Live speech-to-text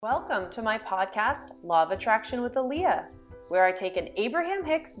Welcome to my podcast, Law of Attraction with Aaliyah, where I take an Abraham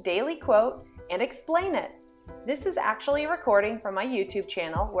Hicks daily quote and explain it. This is actually a recording from my YouTube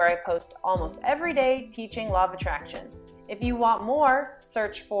channel where I post almost every day teaching Law of Attraction. If you want more,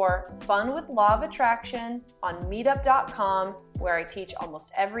 search for Fun with Law of Attraction on meetup.com, where I teach almost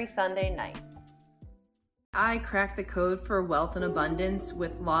every Sunday night. I cracked the code for wealth and abundance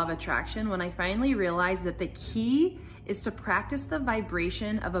with Law of Attraction when I finally realized that the key is to practice the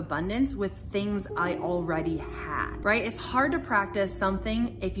vibration of abundance with things I already had, right? It's hard to practice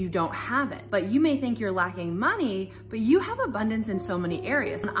something if you don't have it, but you may think you're lacking money, but you have abundance in so many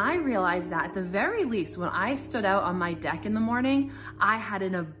areas. And I realized that at the very least, when I stood out on my deck in the morning, I had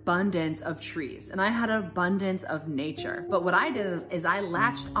an abundance of trees and I had an abundance of nature. But what I did is I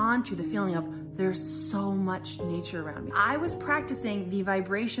latched on to the feeling of there's so much nature around me. I was practicing the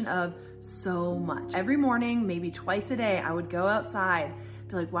vibration of so much. Every morning, maybe twice a day, I would go outside,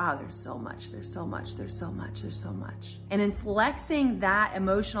 be like, wow, there's so much, there's so much, there's so much, there's so much. And in flexing that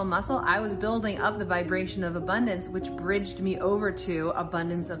emotional muscle, I was building up the vibration of abundance, which bridged me over to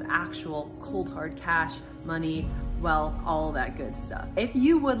abundance of actual cold hard cash, money, wealth, all that good stuff. If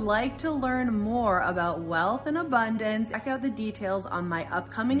you would like to learn more about wealth and abundance, check out the details on my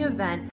upcoming event,